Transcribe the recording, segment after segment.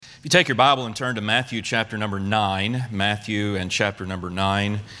If you take your Bible and turn to Matthew chapter number 9, Matthew and chapter number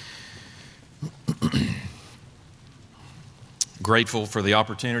 9. Grateful for the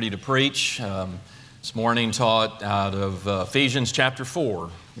opportunity to preach. This morning taught out of Ephesians chapter 4,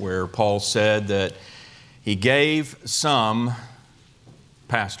 where Paul said that he gave some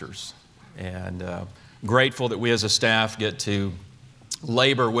pastors. And grateful that we as a staff get to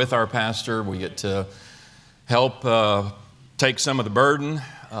labor with our pastor. We get to help take some of the burden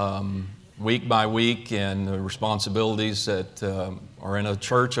week by week and the responsibilities that are in a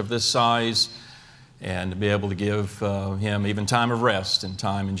church of this size, and to be able to give him even time of rest and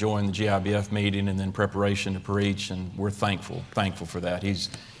time enjoying the GIBF meeting and then preparation to preach. And we're thankful for that.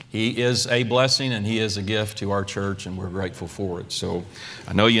 He is a blessing and he is a gift to our church, and we're grateful for it. So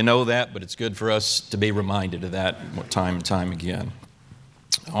I know you know that, but it's good for us to be reminded of that time and time again.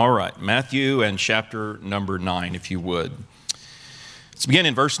 All right, Matthew and chapter number 9, if you would. Let's begin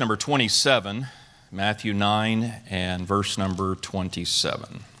in verse number 27, Matthew 9 and verse number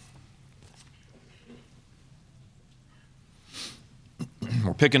 27.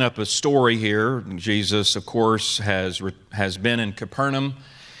 We're picking up a story here. Jesus, of course, has been in Capernaum.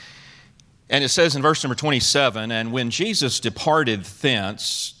 And it says in verse number 27, "And when Jesus departed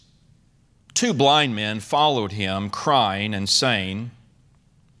thence, 2 blind men followed him, crying and saying,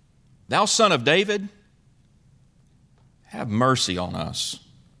 'Thou son of David, have mercy on us.'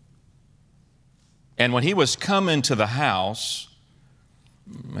 And when he was come into the house,"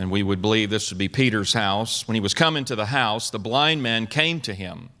 and we would believe this would be Peter's house, "when he was come into the house, the blind men came to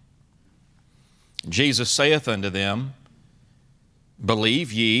him. Jesus saith unto them,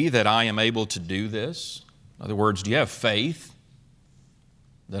 Believe ye that I am able to do this?" In other words, do you have faith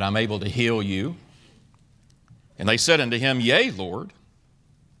that I'm able to heal you? And they said unto him, Yea, Lord.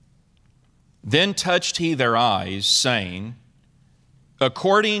 Then touched he their eyes, saying,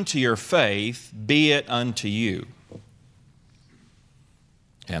 According to your faith be it unto you.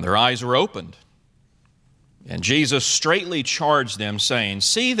 And their eyes were opened. And Jesus straitly charged them, saying,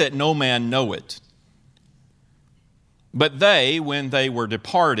 See that no man know it. But they, when they were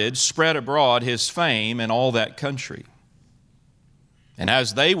departed, spread abroad his fame in all that country. And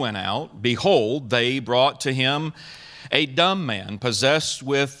as they went out, behold, they brought to him a dumb man possessed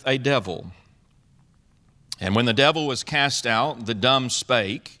with a devil. And when the devil was cast out, the dumb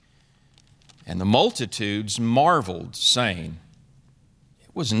spake, and the multitudes marveled, saying,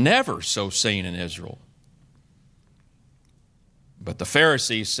 It was never so seen in Israel. But the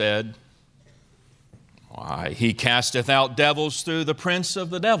Pharisees said, Why, he casteth out devils through the prince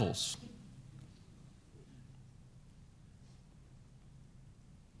of the devils.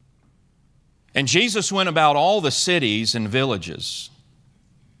 And Jesus went about all the cities and villages.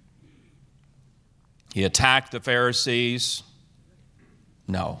 He attacked the Pharisees.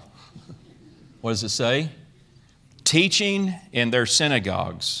 No. What does it say? Teaching in their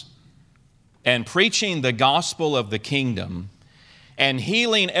synagogues and preaching the gospel of the kingdom and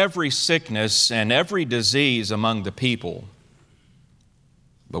healing every sickness and every disease among the people.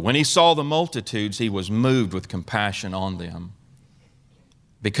 But when he saw the multitudes, he was moved with compassion on them,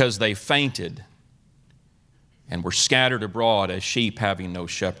 because they fainted and were scattered abroad as sheep having no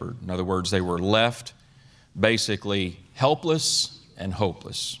shepherd. In other words, they were left basically helpless and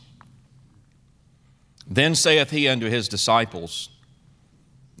hopeless. Then saith he unto his disciples,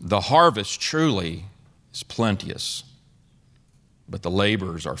 The harvest truly is plenteous, but the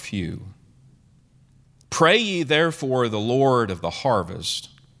laborers are few. Pray ye therefore the Lord of the harvest,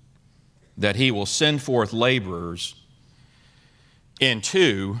 that he will send forth laborers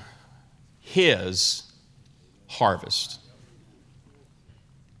into his harvest.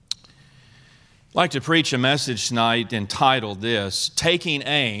 I'd like to preach a message tonight entitled this, Taking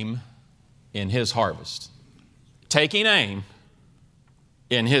Aim in His Harvest. Taking aim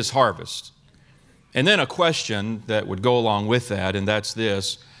in His harvest. And then a question that would go along with that, and that's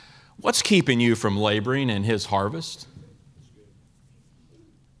this: what's keeping you from laboring in His harvest?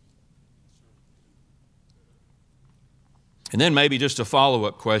 And then maybe just a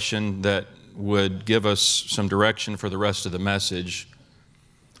follow-up question that would give us some direction for the rest of the message.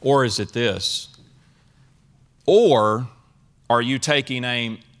 Or is it this? Or are you taking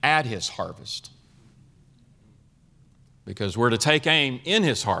aim at His harvest? Because we're to take aim in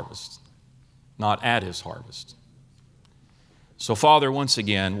His harvest, not at His harvest. So, Father, once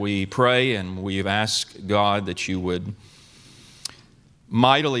again, we pray and we've asked God that you would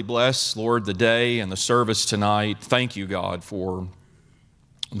mightily bless, Lord, the day and the service tonight. Thank you, God, for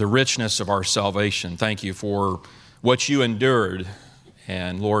the richness of our salvation. Thank you for what you endured.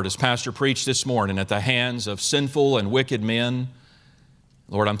 And Lord, as Pastor preached this morning, at the hands of sinful and wicked men,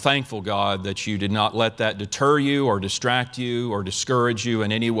 Lord, I'm thankful, God, that you did not let that deter you or distract you or discourage you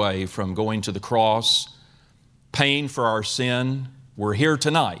in any way from going to the cross, paying for our sin. We're here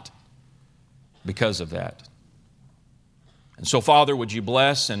tonight because of that. And so, Father, would you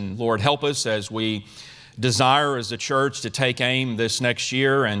bless and, Lord, help us as we desire as a church to take aim this next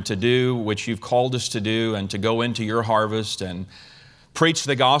year and to do what you've called us to do and to go into your harvest and preach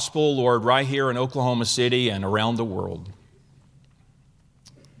the gospel, Lord, right here in Oklahoma City and around the world.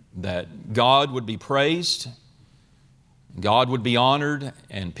 That God would be praised, God would be honored,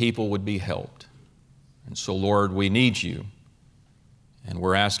 and people would be helped. And so, Lord, we need you. And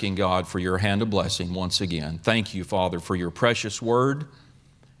we're asking God for your hand of blessing once again. Thank you, Father, for your precious word.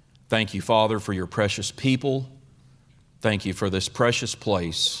 Thank you, Father, for your precious people. Thank you for this precious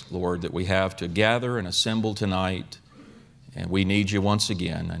place, Lord, that we have to gather and assemble tonight. And we need you once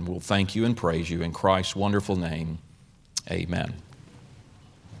again. And we'll thank you and praise you in Christ's wonderful name. Amen.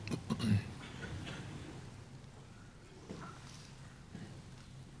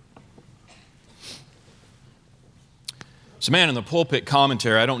 This man in the pulpit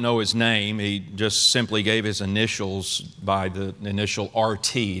commentary, I don't know his name, he just simply gave his initials by the initial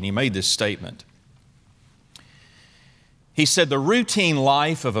RT, and he made this statement. He said, the routine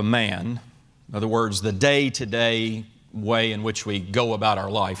life of a man, in other words, the day-to-day way in which we go about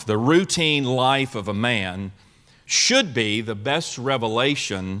our life, the routine life of a man should be the best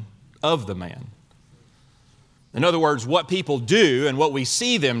revelation of the man. In other words, what people do and what we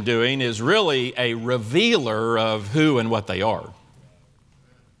see them doing is really a revealer of who and what they are.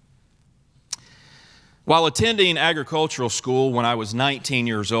 While attending agricultural school when I was 19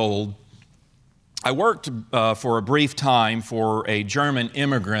 years old, I worked for a brief time for a German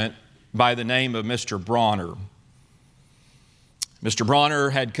immigrant by the name of Mr. Bronner. Mr.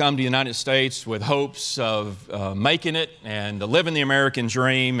 Bronner had come to the United States with hopes of making it and living the American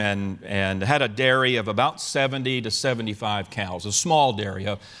dream and had a dairy of about 70 to 75 cows, a small dairy,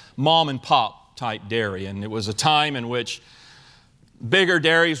 a mom and pop type dairy. And it was a time in which bigger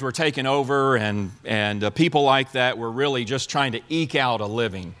dairies were taken over and people like that were really just trying to eke out a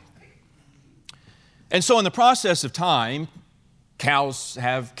living. And so in the process of time, cows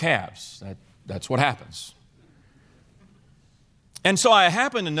have calves. That's what happens. And so I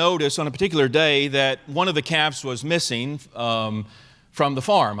happened to notice on a particular day that one of the calves was missing from the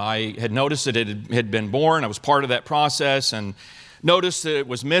farm. I had noticed that it had been born. I was part of that process and noticed that it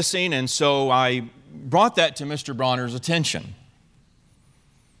was missing. And so I brought that to Mr. Bronner's attention.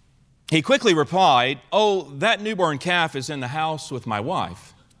 He quickly replied, "Oh, that newborn calf is in the house with my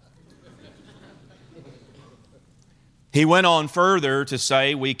wife." He went on further to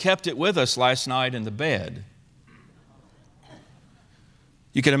say, "We kept it with us last night in the bed."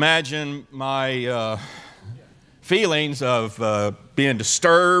 You can imagine my feelings of being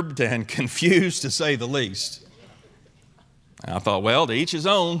disturbed and confused, to say the least. I thought, well, to each his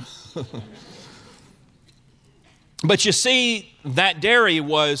own. But you see, that dairy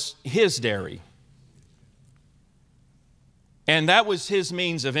was his dairy. And that was his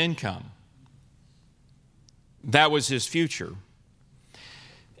means of income. That was his future.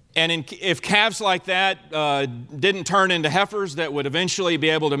 And if calves like that didn't turn into heifers that would eventually be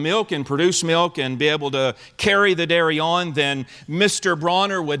able to milk and produce milk and be able to carry the dairy on, then Mr.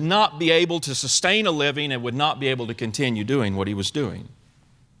 Bronner would not be able to sustain a living and would not be able to continue doing what he was doing.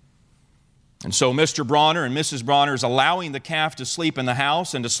 And so Mr. Bronner and Mrs. Bronner's allowing the calf to sleep in the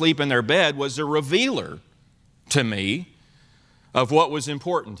house and to sleep in their bed was a revealer to me of what was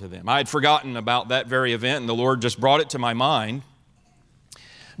important to them. I had forgotten about that very event, and the Lord just brought it to my mind.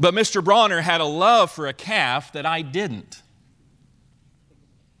 But Mr. Bronner had a love for a calf that I didn't.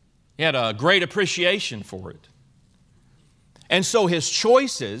 He had a great appreciation for it. And so his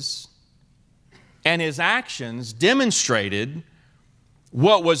choices and his actions demonstrated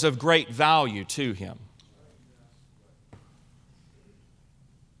what was of great value to him.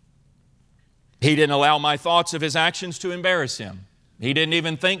 He didn't allow my thoughts of his actions to embarrass him. He didn't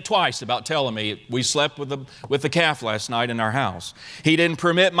even think twice about telling me we slept with the calf last night in our house. He didn't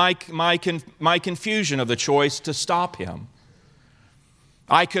permit my confusion of the choice to stop him.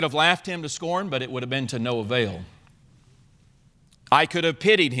 I could have laughed him to scorn, but it would have been to no avail. I could have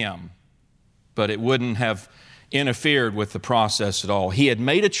pitied him, but it wouldn't have interfered with the process at all. He had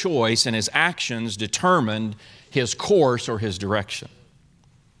made a choice, and his actions determined his course or his direction.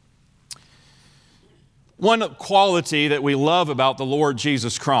 One quality that we love about the Lord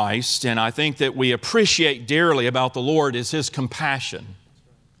Jesus Christ, and I think that we appreciate dearly about the Lord, is His compassion.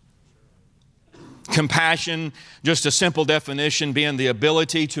 Compassion, just a simple definition, being the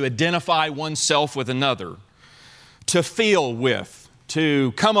ability to identify oneself with another, to feel with,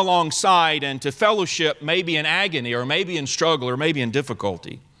 to come alongside and to fellowship, maybe in agony or maybe in struggle or maybe in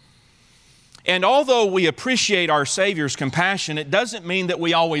difficulty. And although we appreciate our Savior's compassion, it doesn't mean that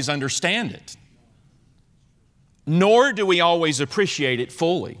we always understand it, nor do we always appreciate it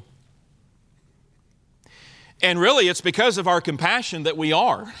fully. And really, it's because of our compassion that we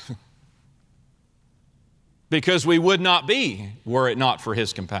are. Because we would not be were it not for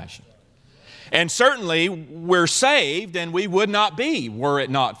His compassion. And certainly, we're saved and we would not be were it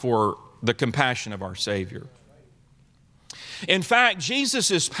not for the compassion of our Savior. In fact,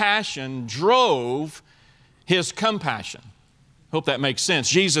 Jesus' passion drove His compassion. Hope that makes sense.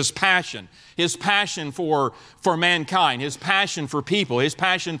 Jesus' passion, His passion for mankind, His passion for people, His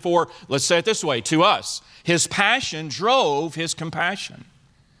passion for, let's say it this way, to us. His passion drove His compassion.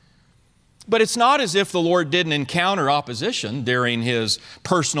 But it's not as if the Lord didn't encounter opposition during His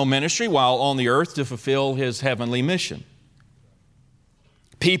personal ministry while on the earth to fulfill His heavenly mission.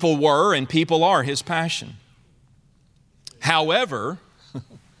 People were and people are His passion. However,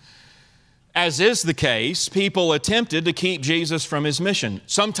 as is the case, people attempted to keep Jesus from His mission,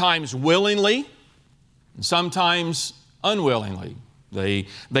 sometimes willingly, and sometimes unwillingly. They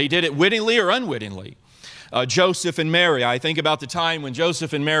did it wittingly or unwittingly. Joseph and Mary, I think about the time when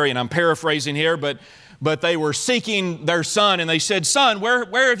Joseph and Mary, and I'm paraphrasing here, but they were seeking their son, and they said, "Son,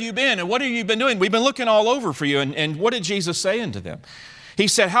 where have you been, and what have you been doing? We've been looking all over for you." And what did Jesus say unto them? He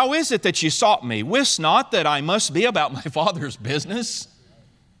said, "How is it that you sought me? Wist not that I must be about my Father's business?"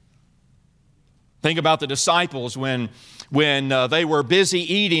 Think about the disciples when they were busy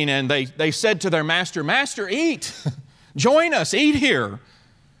eating, and they said to their master, "Master, eat. Join us, eat here."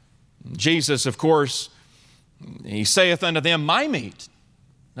 Jesus, of course, He saith unto them, "My meat."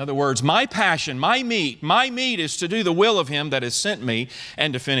 In other words, my passion, my meat is to do the will of Him that has sent me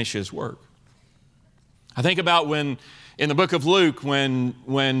and to finish His work. I think about when in the book of Luke, when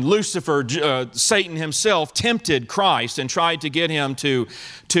Lucifer, Satan himself, tempted Christ and tried to get Him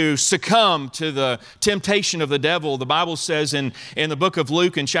to succumb to the temptation of the devil, the Bible says in the book of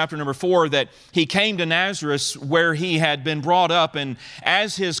Luke in chapter number 4 that He came to Nazareth where He had been brought up, and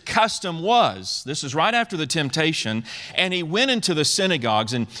as His custom was, this is right after the temptation, and He went into the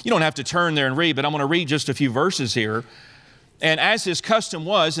synagogues, and you don't have to turn there and read, but I'm going to read just a few verses here. And as His custom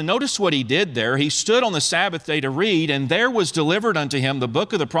was, and notice what He did there, He stood on the Sabbath day to read, and there was delivered unto Him the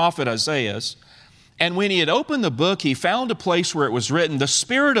book of the prophet Isaiah. And when He had opened the book, He found a place where it was written, "The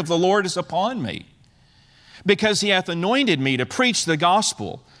Spirit of the Lord is upon me, because He hath anointed me to preach the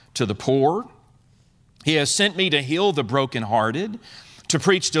gospel to the poor. He has sent me to heal the brokenhearted, to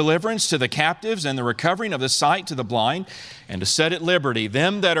preach deliverance to the captives and the recovering of the sight to the blind, and to set at liberty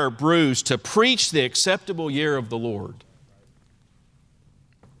them that are bruised, to preach the acceptable year of the Lord."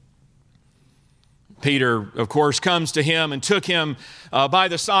 Peter, of course, comes to Him and took Him by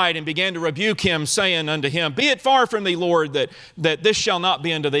the side and began to rebuke Him, saying unto Him, "Be it far from thee, Lord, that this shall not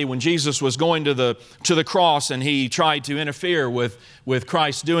be unto thee." When Jesus was going to the cross and He tried to interfere with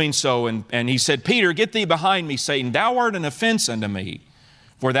Christ doing so. And He said, "Peter, get thee behind me, Satan. Thou art an offense unto me.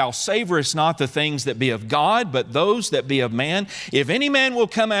 For thou savorest not the things that be of God, but those that be of man. If any man will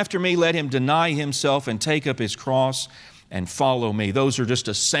come after me, let him deny himself and take up his cross and follow me." Those are just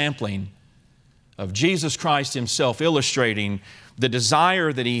a sampling of Jesus Christ Himself, illustrating the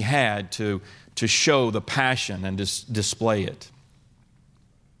desire that He had to show the passion and display it.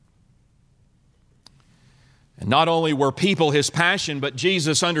 And not only were people His passion, but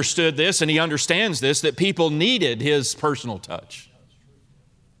Jesus understood this, and He understands this, that people needed His personal touch.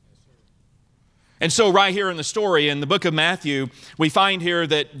 And so right here in the story, in the book of Matthew, we find here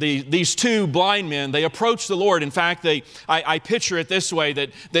that these two blind men, they approach the Lord. In fact, I picture it this way,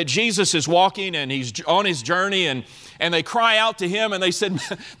 that Jesus is walking and He's on His journey, and they cry out to Him, and they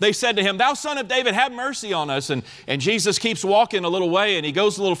said to Him, "Thou Son of David, have mercy on us." And Jesus keeps walking a little way, and He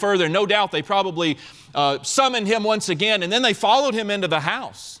goes a little further. No doubt they probably summoned Him once again, and then they followed Him into the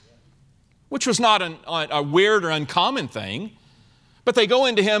house, which was not a weird or uncommon thing. But they go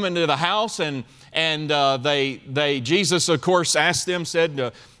into the house, and Jesus, of course, asked them, said,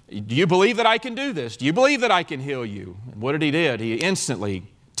 "Do you believe that I can do this? Do you believe that I can heal you?" And what did He do? He instantly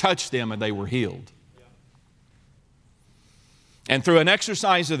touched them, and they were healed. And through an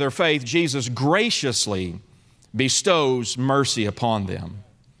exercise of their faith, Jesus graciously bestows mercy upon them.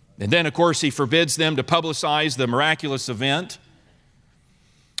 And then, of course, He forbids them to publicize the miraculous event.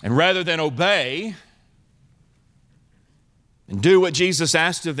 And rather than obey and do what Jesus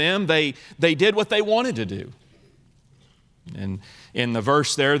asked of them, they did what they wanted to do. And in the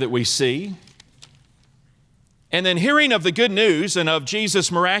verse there that we see. And then hearing of the good news and of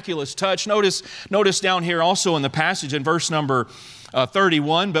Jesus' miraculous touch, notice down here also in the passage in verse number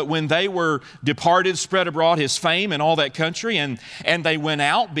 31, but when they were departed, spread abroad his fame in all that country, and they went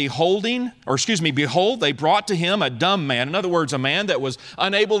out, behold, they brought to him a dumb man. In other words, a man that was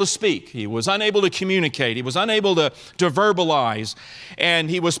unable to speak. He was unable to communicate. He was unable to verbalize, and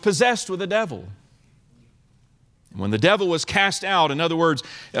he was possessed with a devil. When the devil was cast out, in other words,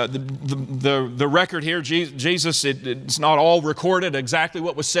 the record here, Jesus, it's not all recorded exactly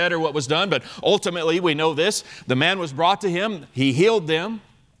what was said or what was done, but ultimately we know this. The man was brought to him. He healed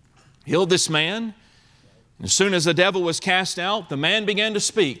this man. As soon as the devil was cast out, the man began to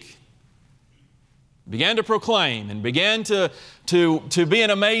speak, began to proclaim, and began to be in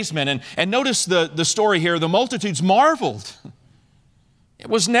amazement. And notice the story here. The multitudes marveled. It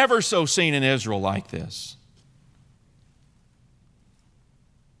was never so seen in Israel like this.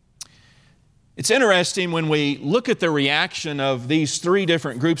 It's interesting when we look at the reaction of these three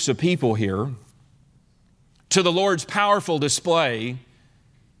different groups of people here to the Lord's powerful display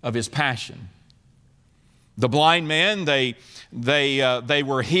of His passion. The blind man, they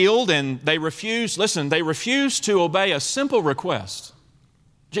were healed, and they refused to obey a simple request.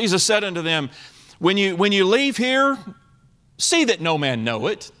 Jesus said unto them, when you leave here, see that no man know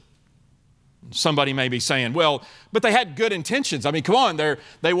it. Somebody may be saying, well, but they had good intentions. I mean, come on,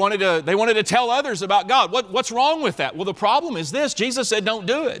 they wanted to tell others about God. What's wrong with that? Well, the problem is this. Jesus said, don't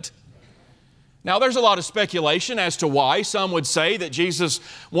do it. Now, there's a lot of speculation as to why. Some would say that Jesus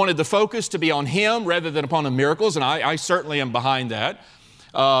wanted the focus to be on Him rather than upon the miracles, and I certainly am behind that.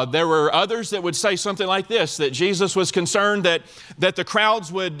 There were others that would say something like this, that Jesus was concerned that the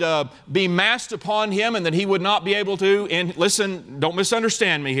crowds would be massed upon Him and that He would not be able to, and listen, don't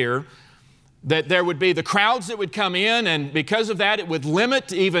misunderstand me here, that there would be the crowds that would come in, and because of that it would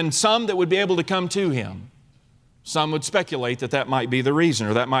limit even some that would be able to come to Him. Some would speculate that might be the reason,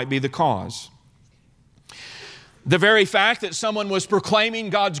 or that might be the cause. The very fact that someone was proclaiming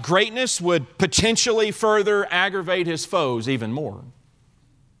God's greatness would potentially further aggravate his foes even more.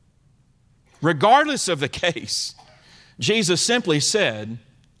 Regardless of the case, Jesus simply said,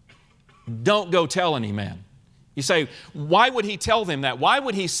 don't go tell any man. You say, why would He tell them that? Why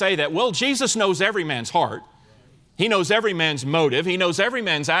would He say that? Well, Jesus knows every man's heart. He knows every man's motive. He knows every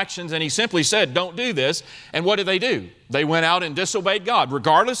man's actions, and He simply said, don't do this. And what did they do? They went out and disobeyed God.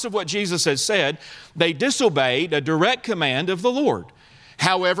 Regardless of what Jesus had said, they disobeyed a direct command of the Lord.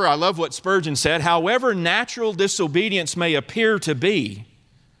 However, I love what Spurgeon said, however natural disobedience may appear to be.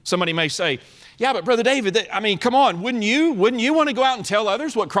 Somebody may say, yeah, but Brother David, come on, wouldn't you want to go out and tell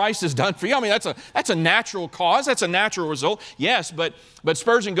others what Christ has done for you? I mean, that's a natural cause, that's a natural result. Yes, but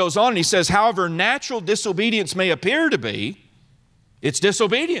Spurgeon goes on and he says, however natural disobedience may appear to be, it's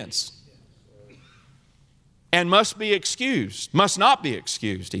disobedience. And must not be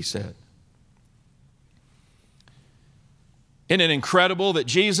excused, he said. Isn't it incredible that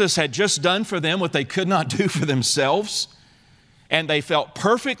Jesus had just done for them what they could not do for themselves? And they felt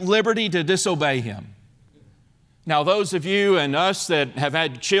perfect liberty to disobey Him. Now, those of you and us that have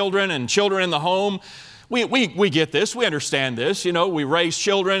had children and children in the home, we get this, we understand this. You know, we raise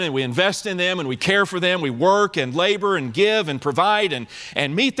children and we invest in them and we care for them. We work and labor and give and provide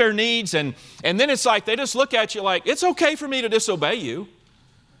and meet their needs. And then it's like they just look at you like, it's okay for me to disobey you.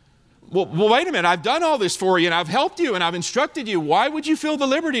 Well, wait a minute, I've done all this for you and I've helped you and I've instructed you. Why would you feel the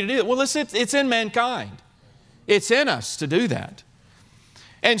liberty to do it? Well, it's in mankind. It's in us to do that.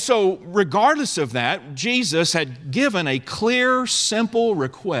 And so, regardless of that, Jesus had given a clear, simple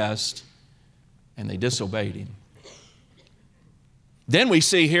request, and they disobeyed Him. Then we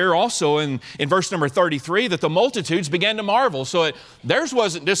see here also in verse number 33 that the multitudes began to marvel. So theirs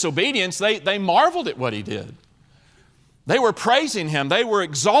wasn't disobedience, they marveled at what He did. They were praising Him, they were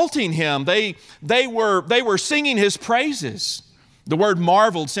exalting Him, they were singing His praises. The word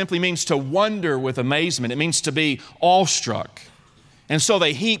marveled simply means to wonder with amazement. It means to be awestruck. And so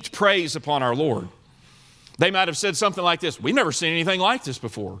they heaped praise upon our Lord. They might have said something like this, we've never seen anything like this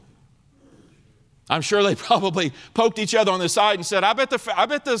before. I'm sure they probably poked each other on the side and said, I bet the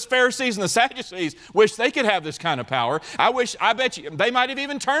Pharisees and the Sadducees wish they could have this kind of power. I bet you, they might have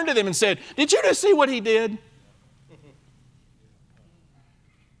even turned to them and said, did you just see what he did?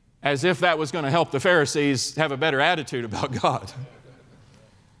 As if that was going to help the Pharisees have a better attitude about God.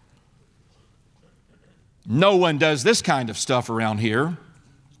 No one does this kind of stuff around here.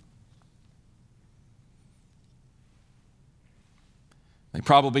 They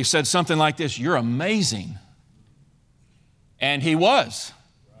probably said something like this, you're amazing. And he was.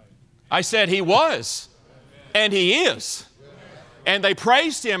 I said he was. And he is. And they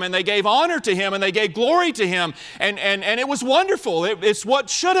praised him and they gave honor to him and they gave glory to him. And it was wonderful. It's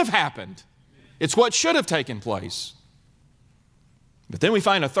what should have happened. It's what should have taken place. But then we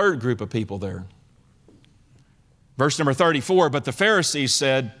find a third group of people there. Verse number 34, but the Pharisees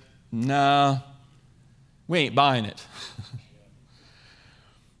said, "Nah, we ain't buying it.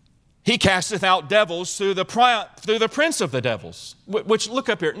 He casteth out devils through the prince of the devils." Which, look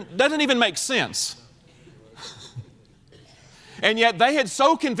up here, doesn't even make sense. And yet they had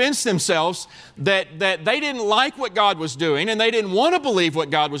so convinced themselves that they didn't like what God was doing, and they didn't want to believe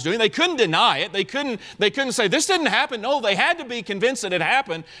what God was doing. They couldn't deny it. They couldn't say, this didn't happen. No, they had to be convinced that it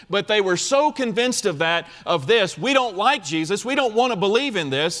happened, but they were so convinced of this, we don't like Jesus, we don't want to believe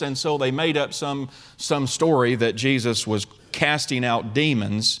in this, and so they made up some story that Jesus was casting out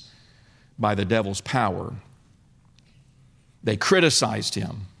demons by the devil's power. They criticized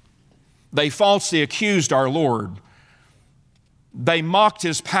Him. They falsely accused our Lord. They mocked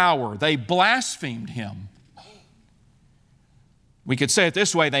His power. They blasphemed Him. We could say it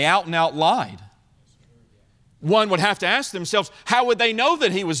this way, they out and out lied. One would have to ask themselves, how would they know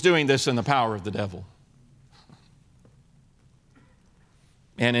that He was doing this in the power of the devil?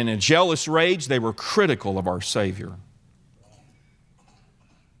 And in a jealous rage, they were critical of our Savior.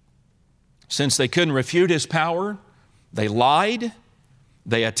 Since they couldn't refute His power, they lied,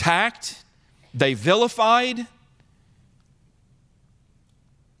 they attacked, they vilified,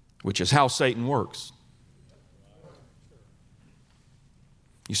 which is how Satan works.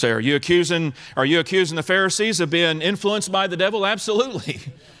 You say, are you accusing the Pharisees of being influenced by the devil? Absolutely.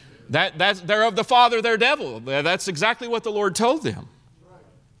 They're of the father, they're devil. That's exactly what the Lord told them.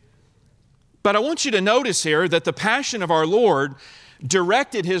 But I want you to notice here that the passion of our Lord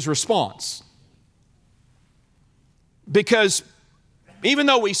directed His response. Because even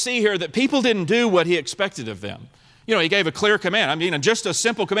though we see here that people didn't do what He expected of them, He gave a clear command. I mean, just a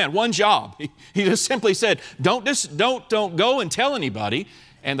simple command, one job. He just simply said, don't go and tell anybody,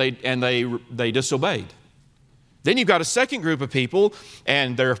 and they disobeyed. Then you've got a second group of people,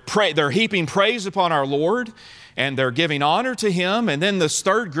 and they're heaping praise upon our Lord, and they're giving honor to Him. And then this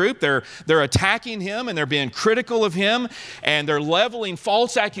third group, they're attacking Him, and they're being critical of Him, and they're leveling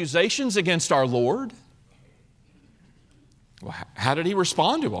false accusations against our Lord. Well, how did He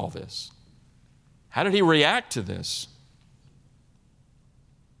respond to all this? How did He react to this?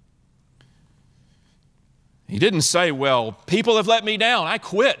 He didn't say, well, people have let me down, I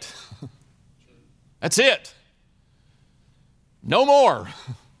quit. That's it. No more.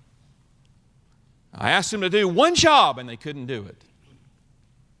 I asked them to do one job and they couldn't do it.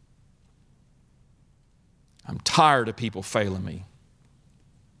 I'm tired of people failing me.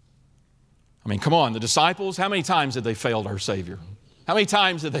 I mean, come on, the disciples, how many times did they failed our Savior? How many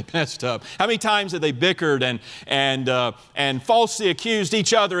times did they messed up? How many times did they bickered and falsely accused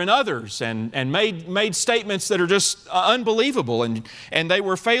each other and others and made statements that are just unbelievable, and they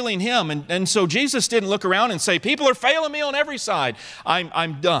were failing Him. And so Jesus didn't look around and say, people are failing me on every side.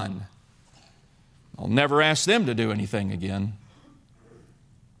 I'm done. I'll never ask them to do anything again.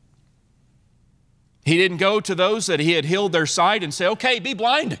 He didn't go to those that He had healed their sight and say, okay, be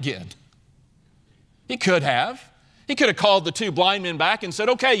blind again. He could have. He could have called the two blind men back and said,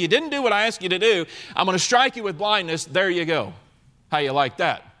 okay, you didn't do what I asked you to do. I'm going to strike you with blindness. There you go. How you like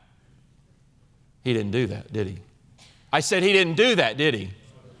that? He didn't do that, did He? I said He didn't do that, did He?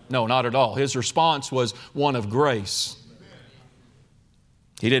 No, not at all. His response was one of grace.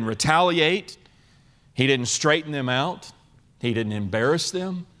 He didn't retaliate. He didn't straighten them out. He didn't embarrass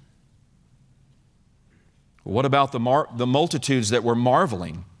them. What about the multitudes that were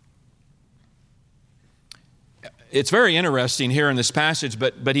marveling? It's very interesting here in this passage,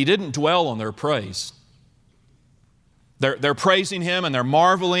 but He didn't dwell on their praise. They're praising Him and they're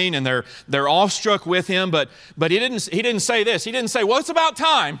marveling and they're awestruck with Him, but He didn't say this. He didn't say, well, it's about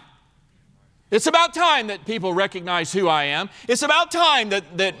time. It's about time that people recognize who I am. It's about time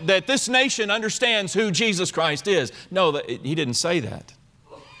that this nation understands who Jesus Christ is. No, He didn't say that.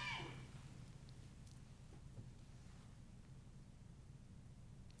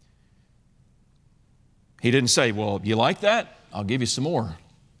 He didn't say, well, you like that? I'll give you some more.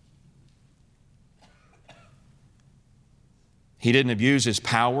 He didn't abuse His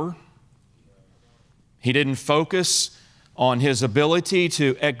power. He didn't focus on His ability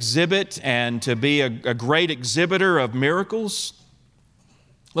to exhibit and to be a great exhibitor of miracles.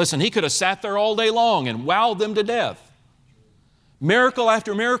 Listen, He could have sat there all day long and wowed them to death. Miracle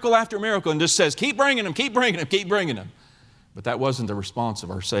after miracle after miracle, and just says, keep bringing them, keep bringing them, keep bringing them. But that wasn't the response of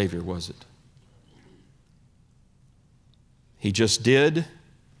our Savior, was it? He just did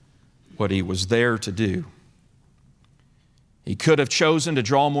what He was there to do. He could have chosen to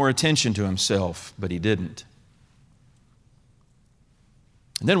draw more attention to Himself, but He didn't.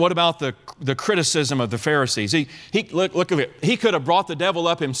 And then what about the criticism of the Pharisees? Look at it. He could have brought the devil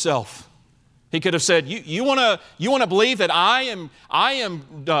up himself. He could have said, you want to believe that I am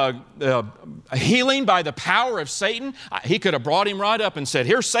healing by the power of Satan? He could have brought him right up and said,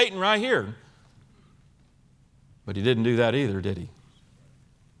 here's Satan right here. But he didn't do that either, did he?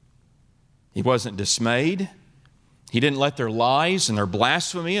 He wasn't dismayed. He didn't let their lies and their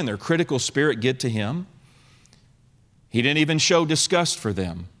blasphemy and their critical spirit get to him. He didn't even show disgust for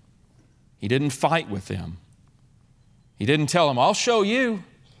them. He didn't fight with them. He didn't tell them, I'll show you.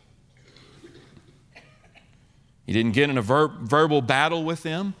 He didn't get in a verbal battle with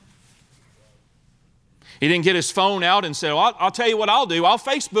them. He didn't get his phone out and say, well, I'll tell you what I'll do. I'll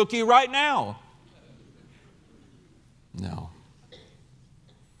Facebook you right now. No.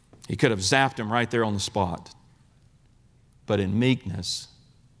 He could have zapped him right there on the spot. But in meekness,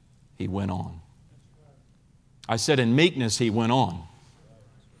 he went on. I said in meekness, he went on.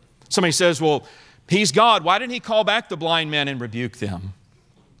 Somebody says, well, he's God. Why didn't he call back the blind men and rebuke them?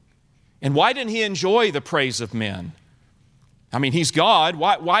 And why didn't he enjoy the praise of men? I mean, he's God.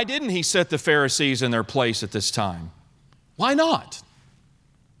 Why didn't he set the Pharisees in their place at this time? Why not?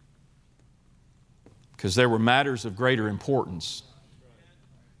 Because there were matters of greater importance.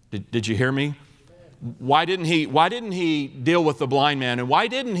 Did you hear me? Why didn't he deal with the blind man? And why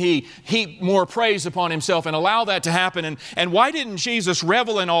didn't he heap more praise upon himself and allow that to happen? And why didn't Jesus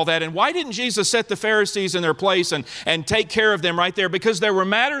revel in all that? And why didn't Jesus set the Pharisees in their place and take care of them right there? Because there were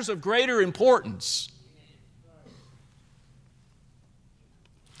matters of greater importance.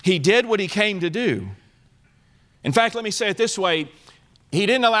 He did what he came to do. In fact, let me say it this way. He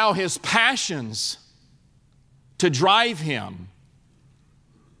didn't allow his passions to drive him,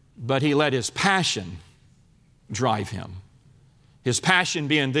 but he let his passion drive him. His passion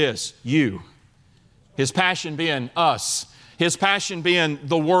being this, you. His passion being us. His passion being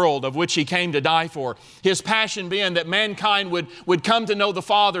the world of which he came to die for. His passion being that mankind would come to know the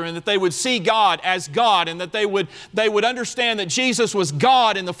Father and that they would see God as God and that they would understand that Jesus was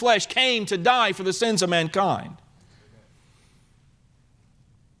God in the flesh, came to die for the sins of mankind.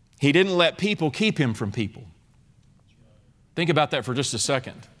 He didn't let people keep him from people. Think about that for just a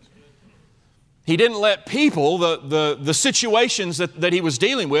second. He didn't let people, the situations that he was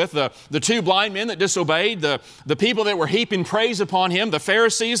dealing with, the two blind men that disobeyed, the people that were heaping praise upon him, the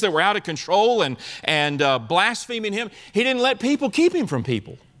Pharisees that were out of control and blaspheming him, he didn't let people keep him from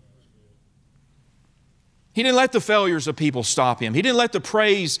people. He didn't let the failures of people stop him. He didn't let the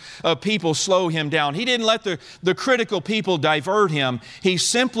praise of people slow him down. He didn't let the critical people divert him. He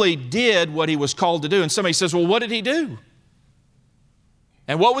simply did what he was called to do. And somebody says, well, what did he do?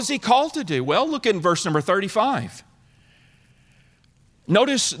 And what was he called to do? Well, look in verse number 35.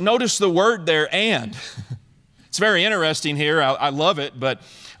 Notice the word there, and. It's very interesting here. I love it, but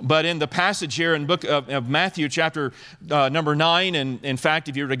in the passage here in book of Matthew chapter number 9, and in fact,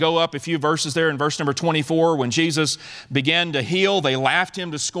 if you were to go up a few verses there in verse number 24, when Jesus began to heal, they laughed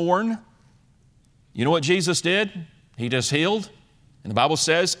him to scorn. You know what Jesus did? He just healed. And the Bible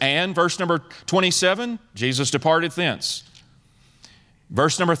says, and verse number 27, Jesus departed thence.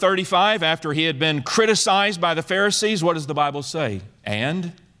 Verse number 35, after he had been criticized by the Pharisees, what does the Bible say?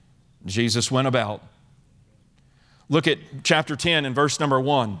 And Jesus went about. Look at chapter 10 and verse number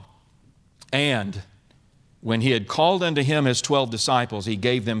 1. And when he had called unto him his 12 disciples, he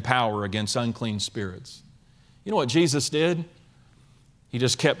gave them power against unclean spirits. You know what Jesus did? He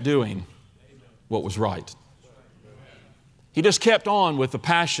just kept doing what was right. He just kept on with the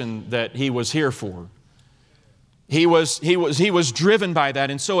passion that he was here for. He was driven by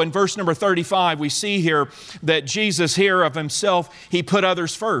that. And so in verse number 35, we see here that Jesus here of himself, he put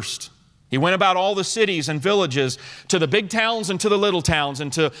others first. He went about all the cities and villages, to the big towns and to the little towns,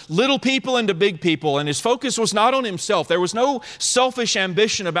 and to little people and to big people. And his focus was not on himself. There was no selfish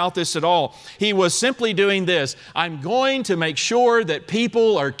ambition about this at all. He was simply doing this. I'm going to make sure that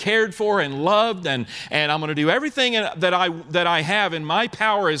people are cared for and loved, and I'm going to do everything that I have in my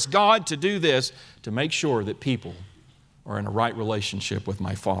power as God to do this, to make sure that people are in a right relationship with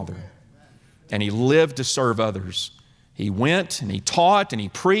my Father. And he lived to serve others. He went and he taught and he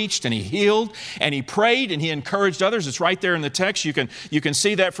preached and he healed and he prayed and he encouraged others. It's right there in the text. You can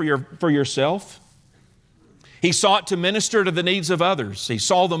see that for yourself. He sought to minister to the needs of others. He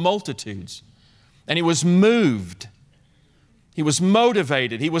saw the multitudes and he was moved. He was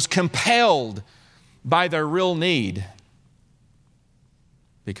motivated. He was compelled by their real need,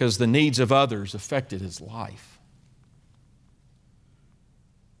 because the needs of others affected his life.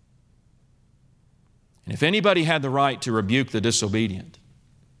 And if anybody had the right to rebuke the disobedient,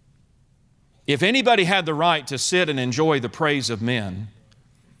 if anybody had the right to sit and enjoy the praise of men,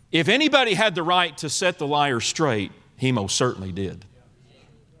 If anybody had the right to set the liar straight, he most certainly did.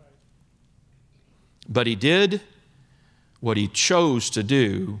 But he did what he chose to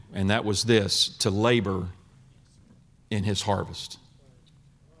do, and that was this, to labor in his harvest.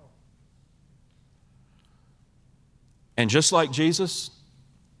 And just like Jesus,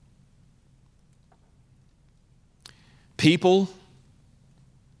 people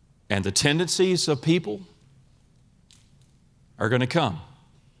and the tendencies of people are going to come.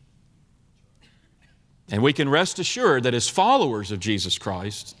 And we can rest assured that as followers of Jesus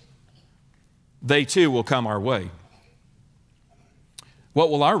Christ, they too will come our way. What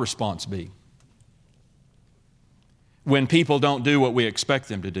will our response be when people don't do what we expect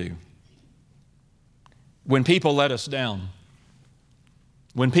them to do? When people let us down?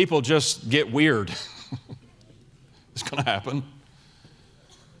 When people just get weird? It's going to happen.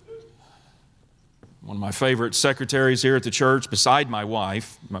 One of my favorite secretaries here at the church, beside my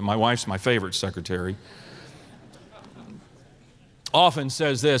wife's my favorite secretary, often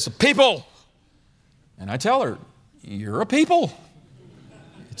says this, people. And I tell her, you're a people.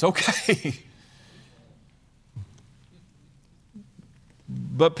 It's okay.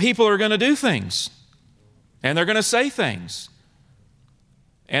 But people are going to do things. And they're going to say things.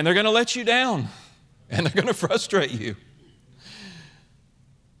 And they're going to let you down. And they're going to frustrate you.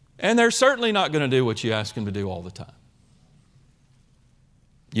 And they're certainly not going to do what you ask them to do all the time.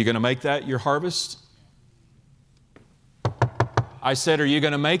 You going to make that your harvest? I said, are you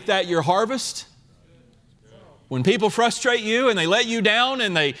going to make that your harvest? When people frustrate you and they let you down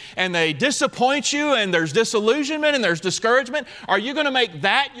and they disappoint you and there's disillusionment and there's discouragement, are you going to make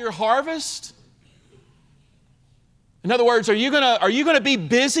that your harvest? In other words, are you going to be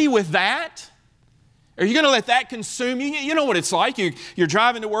busy with that? Are you going to let that consume you? You know what it's like. You're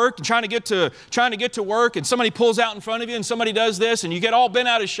driving to work and trying to get to work, and somebody pulls out in front of you and somebody does this, and you get all bent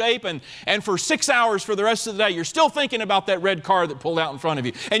out of shape, and for 6 hours for the rest of the day, you're still thinking about that red car that pulled out in front of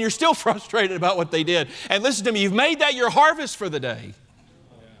you, and you're still frustrated about what they did. And listen to me, you've made that your harvest for the day.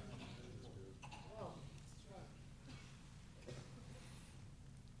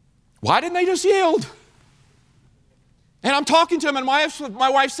 Why didn't they just yield? And I'm talking to them, and my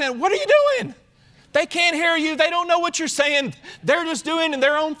wife's saying, what are you doing? They can't hear you. They don't know what you're saying. They're just doing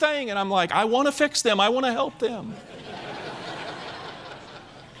their own thing. And I'm like, I want to fix them. I want to help them.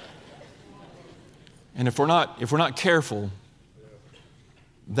 And if we're not careful,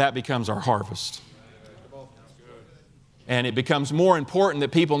 that becomes our harvest. And it becomes more important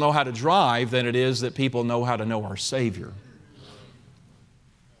that people know how to drive than it is that people know how to know our Savior.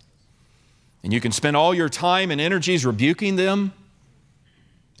 And you can spend all your time and energies rebuking them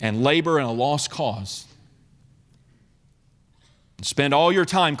and labor in a lost cause. Spend all your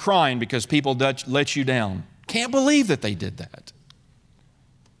time crying because people let you down. Can't believe that they did that.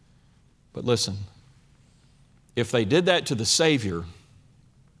 But listen, if they did that to the Savior,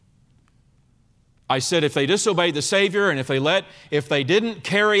 I said if they disobeyed the Savior and if they didn't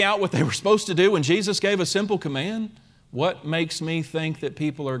carry out what they were supposed to do when Jesus gave a simple command, what makes me think that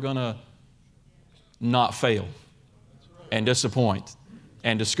people are going to not fail and disappoint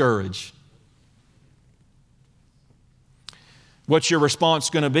and discourage? What's your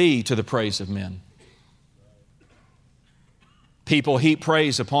response going to be to the praise of men? People heap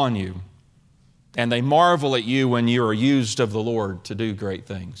praise upon you, and they marvel at you when you are used of the Lord to do great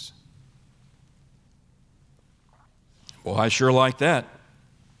things. Well, I sure like that.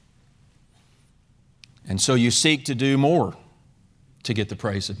 And so you seek to do more to get the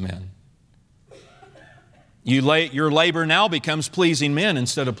praise of men. Your labor now becomes pleasing men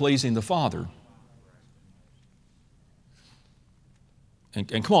instead of pleasing the Father.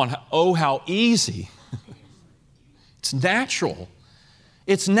 And come on, oh, how easy. It's natural.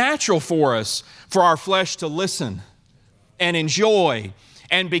 It's natural for us, for our flesh to listen and enjoy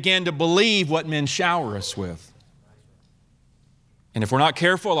and begin to believe what men shower us with. And if we're not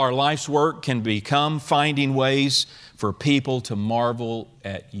careful, our life's work can become finding ways for people to marvel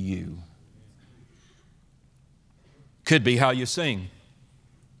at you. Could be how you sing.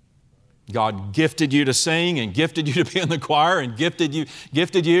 God gifted you to sing and gifted you to be in the choir and gifted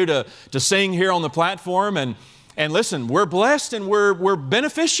you to sing here on the platform. And listen, we're blessed and we're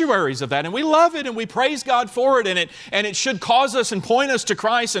beneficiaries of that. And we love it and we praise God for it. And it should cause us and point us to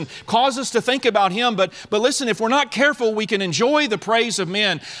Christ and cause us to think about Him. But listen, if we're not careful, we can enjoy the praise of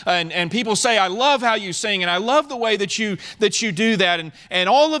men. And people say, I love how you sing and I love the way that you do that and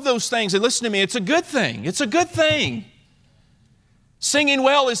all of those things. And listen to me, it's a good thing. It's a good thing. Singing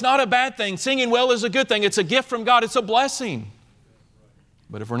well is not a bad thing. Singing well is a good thing. It's a gift from God. It's a blessing.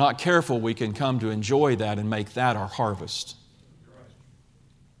 But if we're not careful, we can come to enjoy that and make that our harvest.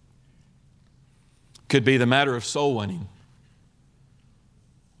 Could be the matter of soul winning.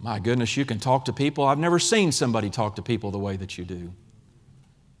 My goodness, you can talk to people. I've never seen somebody talk to people the way that you do.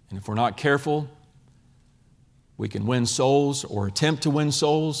 And if we're not careful, we can win souls or attempt to win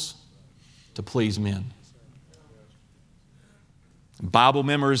souls to please men. Bible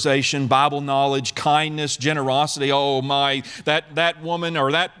memorization, Bible knowledge, kindness, generosity. Oh my, that woman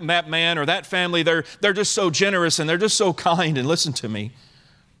or that man or that family, they're just so generous and they're just so kind. And listen to me,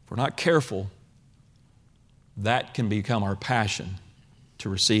 if we're not careful, that can become our passion to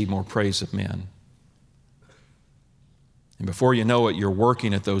receive more praise of men. And before you know it, you're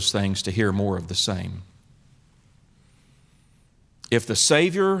working at those things to hear more of the same. If the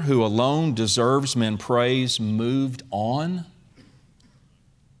Savior who alone deserves men praise moved on,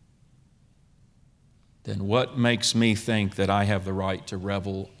 then what makes me think that I have the right to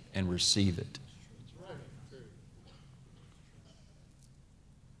revel and receive it?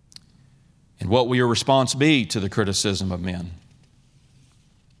 And what will your response be to the criticism of men?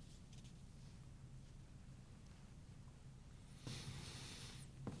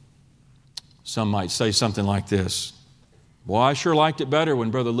 Some might say something like this. Well, I sure liked it better when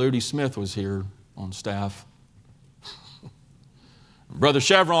Brother Ludy Smith was here on staff. Brother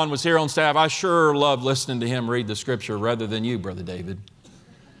Chevron was here on staff. I sure loved listening to him read the Scripture rather than you, Brother David.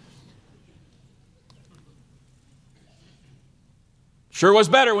 Sure was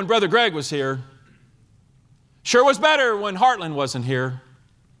better when Brother Greg was here. Sure was better when Heartland wasn't here.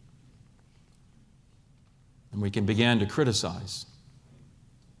 And we can begin to criticize.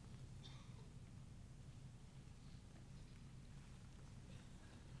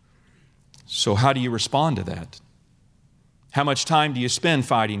 So how do you respond to that? How much time do you spend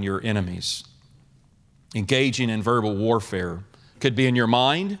fighting your enemies? Engaging in verbal warfare. Could be in your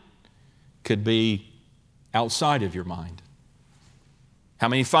mind, could be outside of your mind. How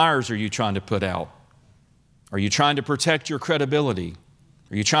many fires are you trying to put out? Are you trying to protect your credibility?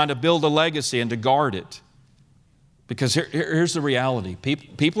 Are you trying to build a legacy and to guard it? Because here's the reality.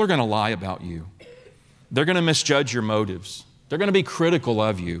 People are going to lie about you. They're going to misjudge your motives. They're going to be critical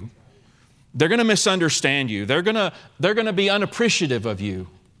of you. They're going to misunderstand you. They're going to be unappreciative of you.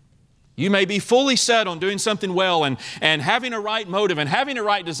 You may be fully set on doing something well and having a right motive and having a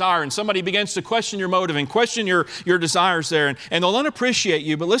right desire, and somebody begins to question your motive and question your desires there, and they'll unappreciate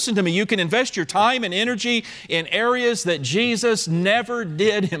you. But listen to me, you can invest your time and energy in areas that Jesus never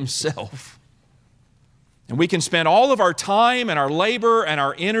did Himself. And we can spend all of our time and our labor and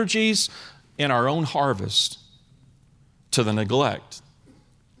our energies in our own harvest to the neglect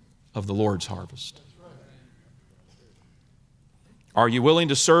of the Lord's harvest. Are you willing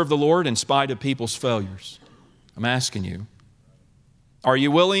to serve the Lord in spite of people's failures? I'm asking you. Are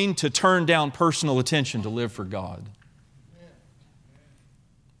you willing to turn down personal attention to live for God?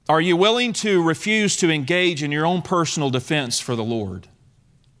 Are you willing to refuse to engage in your own personal defense for the Lord?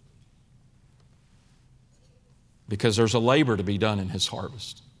 Because there's a labor to be done in His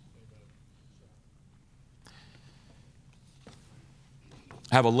harvest.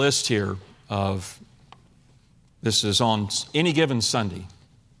 I have a list here of, this is on any given Sunday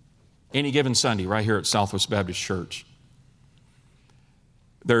right here at Southwest Baptist Church.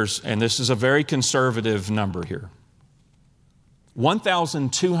 And this is a very conservative number here,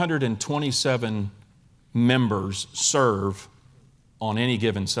 1,227 members serve on any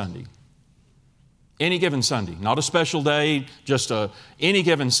given Sunday. Any given Sunday, not a special day, just any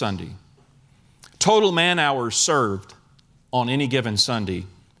given Sunday. Total man hours served on any given Sunday,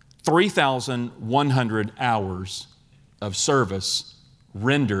 3,100 hours of service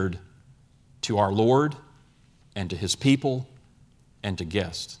rendered to our Lord and to His people and to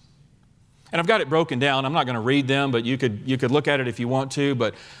guests. And I've got it broken down. I'm not going to read them, but you could look at it if you want to.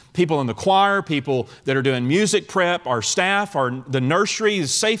 But people in the choir, people that are doing music prep, our staff, the nursery, the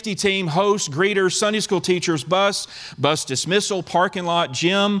safety team, hosts, greeters, Sunday school teachers, bus dismissal, parking lot,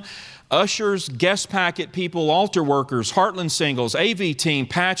 gym, ushers, guest packet people, altar workers, Heartland singles, AV team,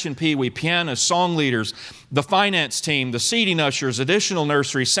 patch and peewee, pianists, song leaders, the finance team, the seating ushers, additional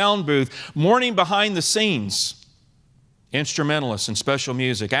nursery, sound booth, morning behind the scenes, instrumentalists and special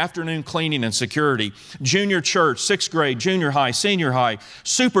music, afternoon cleaning and security, junior church, 6th grade, junior high, senior high,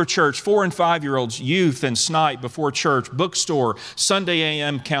 super church, 4 and 5-year-olds, youth and snipe before church, bookstore, Sunday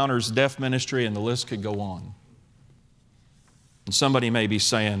AM counters, deaf ministry, and the list could go on. And somebody may be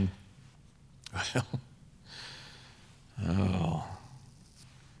saying, well,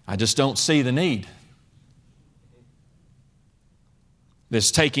 I just don't see the need. this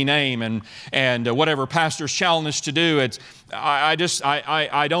taking aim and whatever pastors challenge us to do. I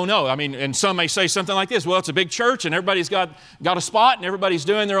don't know. I mean, and some may say something like this: well, it's a big church and everybody's got a spot and everybody's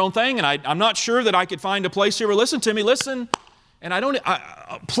doing their own thing, and I'm not sure that I could find a place here. Well, listen to me, listen. And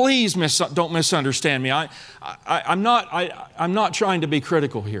please don't misunderstand me. I'm not trying to be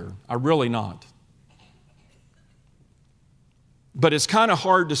critical here. I'm really not. But it's kind of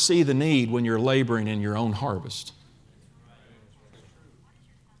hard to see the need when you're laboring in your own harvest.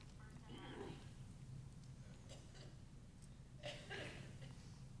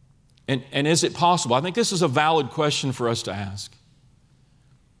 And is it possible? I think this is a valid question for us to ask.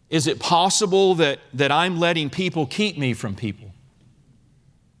 Is it possible that I'm letting people keep me from people?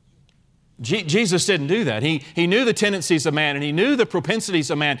 Jesus didn't do that. He knew the tendencies of man, and He knew the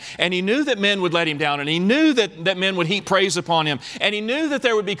propensities of man, and He knew that men would let Him down, and He knew that men would heap praise upon Him, and He knew that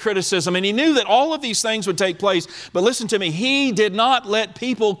there would be criticism, and He knew that all of these things would take place. But listen to me, He did not let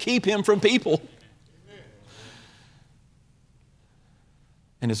people keep Him from people.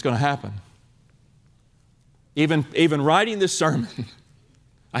 And it's going to happen. Even writing this sermon,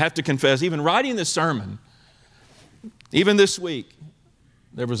 I have to confess, even writing this sermon, even this week,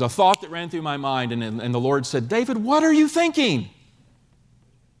 there was a thought that ran through my mind, and the Lord said, David, what are you thinking?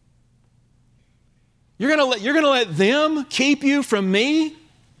 You're going to let them keep you from me?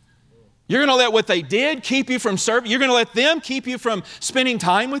 You're going to let what they did keep you from serving? You're going to let them keep you from spending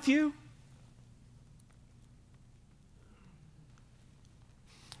time with you?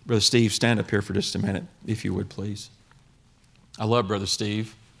 Brother Steve, stand up here for just a minute, if you would, please. I love Brother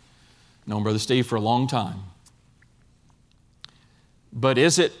Steve. Known Brother Steve for a long time. But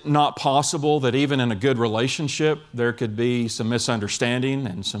is it not possible that even in a good relationship, there could be some misunderstanding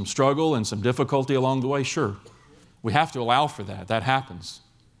and some struggle and some difficulty along the way? Sure. We have to allow for that. That happens.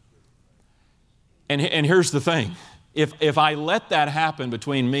 And here's the thing. If I let that happen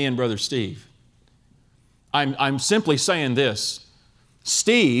between me and Brother Steve, I'm simply saying this.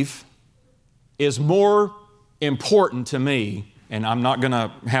 Steve is more important to me, and I'm not going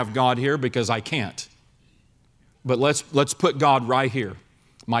to have God here because I can't. But let's put God right here.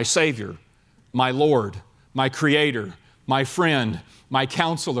 My Savior, my Lord, my Creator, my friend, my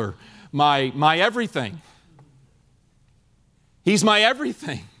counselor, my everything. He's my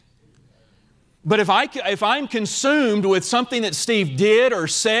everything. But if I'm consumed with something that Steve did or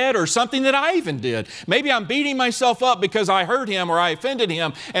said or something that I even did, maybe I'm beating myself up because I hurt him or I offended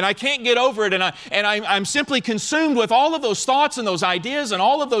him and I can't get over it, and I'm simply consumed with all of those thoughts and those ideas and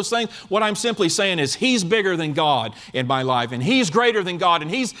all of those things. What I'm simply saying is He's bigger than God in my life, and He's greater than God, and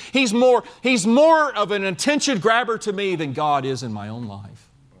He's more of an attention grabber to me than God is in my own life.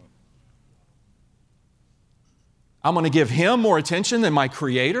 I'm going to give Him more attention than my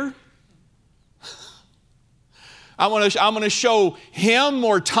Creator. I'm going to show Him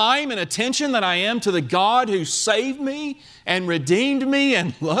more time and attention than I am to the God who saved me and redeemed me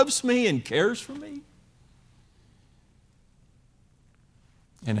and loves me and cares for me.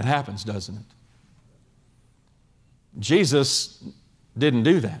 And it happens, doesn't it? Jesus didn't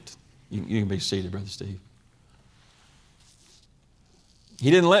do that. You can be seated, Brother Steve.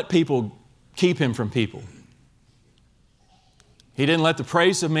 He didn't let people keep Him from people. He didn't let the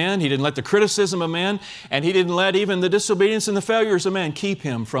praise of men, He didn't let the criticism of men, and He didn't let even the disobedience and the failures of man keep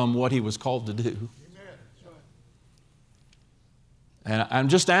Him from what He was called to do. And I'm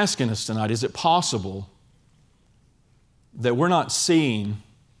just asking us tonight, is it possible that we're not seeing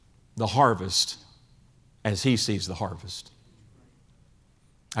the harvest as He sees the harvest?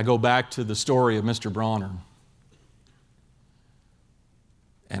 I go back to the story of Mr. Bronner.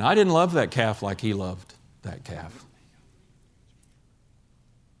 And I didn't love that calf like he loved that calf.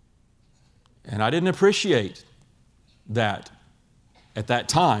 And I didn't appreciate that at that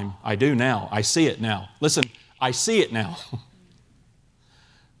time. I do now. I see it now. Listen, I see it now.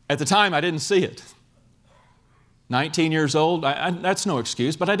 At the time, I didn't see it. 19 years old, that's no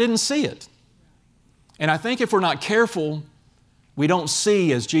excuse, but I didn't see it. And I think if we're not careful, we don't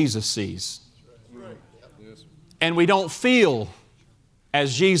see as Jesus sees. And we don't feel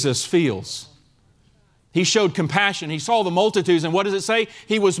as Jesus feels. He showed compassion. He saw the multitudes, and what does it say?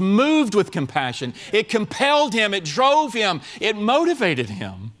 He was moved with compassion. It compelled Him. It drove Him. It motivated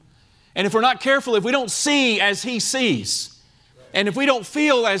Him. And if we're not careful, if we don't see as He sees, and if we don't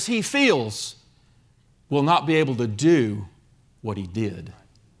feel as He feels, we'll not be able to do what He did.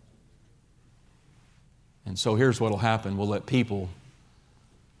 And so here's what will happen. We'll let people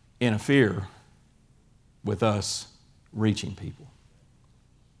interfere with us reaching people.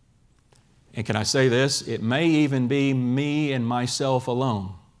 And can I say this? It may even be me and myself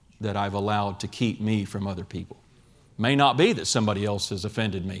alone that I've allowed to keep me from other people. May not be that somebody else has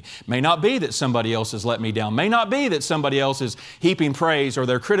offended me. May not be that somebody else has let me down. May not be that somebody else is heaping praise or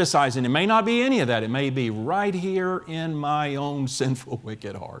they're criticizing. It may not be any of that. It may be right here in my own sinful,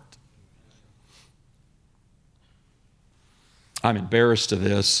 wicked heart. I'm embarrassed of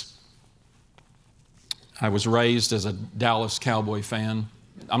this. I was raised as a Dallas Cowboy fan.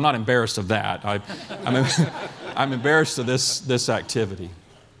 I'm not embarrassed of that. I'm embarrassed of this activity.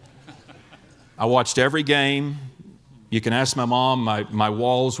 I watched every game. You can ask my mom. My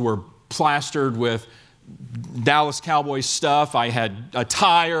walls were plastered with Dallas Cowboys stuff. I had a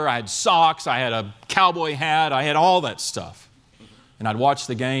tire, I had socks, I had a cowboy hat, I had all that stuff. And I'd watch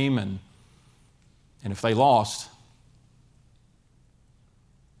the game, and if they lost,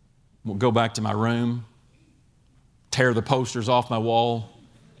 we'll go back to my room, tear the posters off my wall,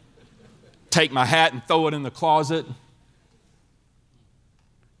 take my hat and throw it in the closet.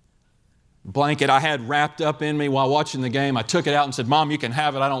 Blanket I had wrapped up in me while watching the game, I took it out and said, Mom, you can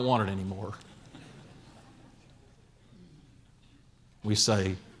have it. I don't want it anymore. We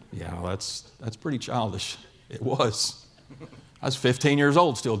say, yeah, that's pretty childish. It was. I was 15 years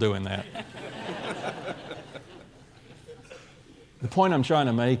old still doing that. The point I'm trying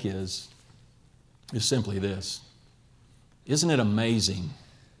to make is simply this. Isn't it amazing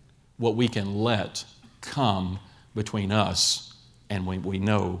what we can let come between us and what we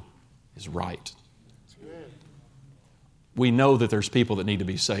know is right? We know that there's people that need to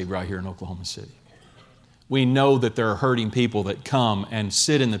be saved right here in Oklahoma City. We know that there are hurting people that come and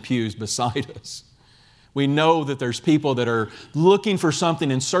sit in the pews beside us. We know that there's people that are looking for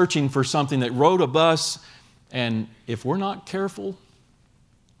something and searching for something, that rode a bus, and if we're not careful,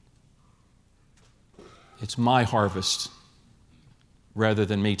 it's my harvest rather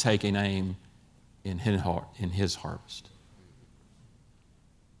than me taking aim in his harvest.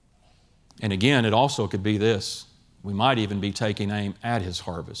 And again, it also could be this. We might even be taking aim at his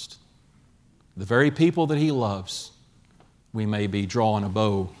harvest. The very people that he loves, we may be drawing a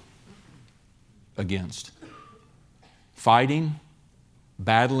bow against. Fighting,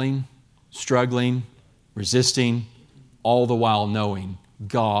 battling, struggling, resisting, all the while knowing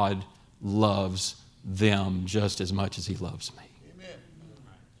God loves them just as much as he loves me. Amen.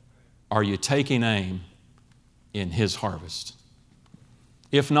 Are you taking aim in his harvest?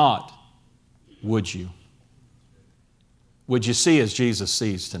 If not, would you? Would you see as Jesus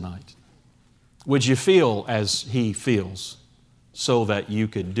sees tonight? Would you feel as he feels so that you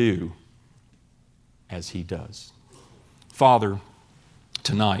could do as he does? Father,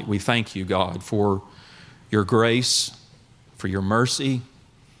 tonight we thank you, God, for your grace, for your mercy,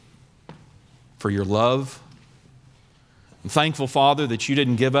 for your love. I'm thankful, Father, that you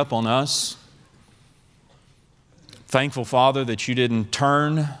didn't give up on us. Thankful, Father, that you didn't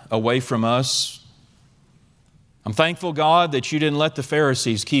turn away from us. I'm thankful, God, that you didn't let the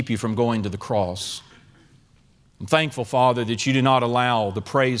Pharisees keep you from going to the cross. I'm thankful, Father, that you did not allow the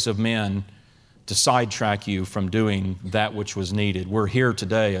praise of men to sidetrack you from doing that which was needed. We're here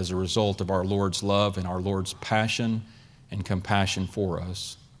today as a result of our Lord's love and our Lord's passion and compassion for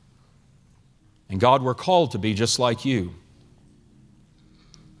us. And God, we're called to be just like you.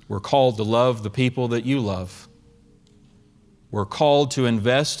 We're called to love the people that you love. We're called to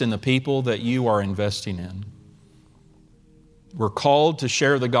invest in the people that you are investing in. We're called to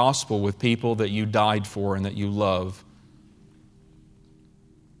share the gospel with people that you died for and that you love.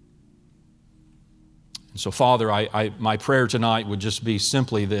 And so, Father, my prayer tonight would just be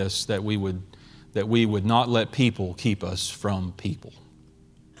simply this, that we would not let people keep us from people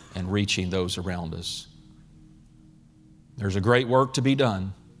and reaching those around us. There's a great work to be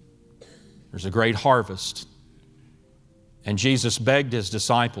done. There's a great harvest. And Jesus begged his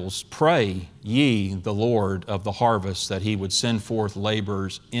disciples, pray ye the Lord of the harvest that he would send forth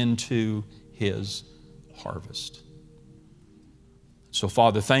laborers into his harvest. So,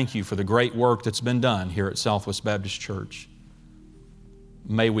 Father, thank you for the great work that's been done here at Southwest Baptist Church.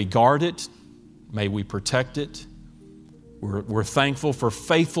 May we guard it. May we protect it. We're thankful for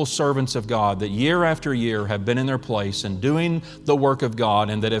faithful servants of God that year after year have been in their place and doing the work of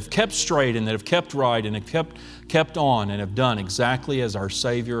God, and that have kept straight and that have kept right and have kept on and have done exactly as our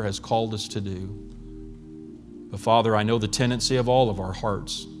Savior has called us to do. But Father, I know the tendency of all of our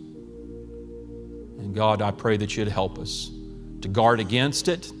hearts. And God, I pray that you'd help us to guard against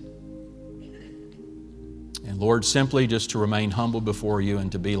it. And Lord, simply just to remain humble before you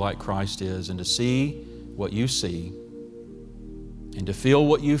and to be like Christ is, and to see what you see and to feel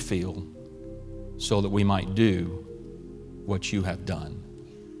what you feel, so that we might do what you have done.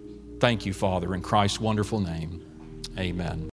 Thank you, Father, in Christ's wonderful name. Amen.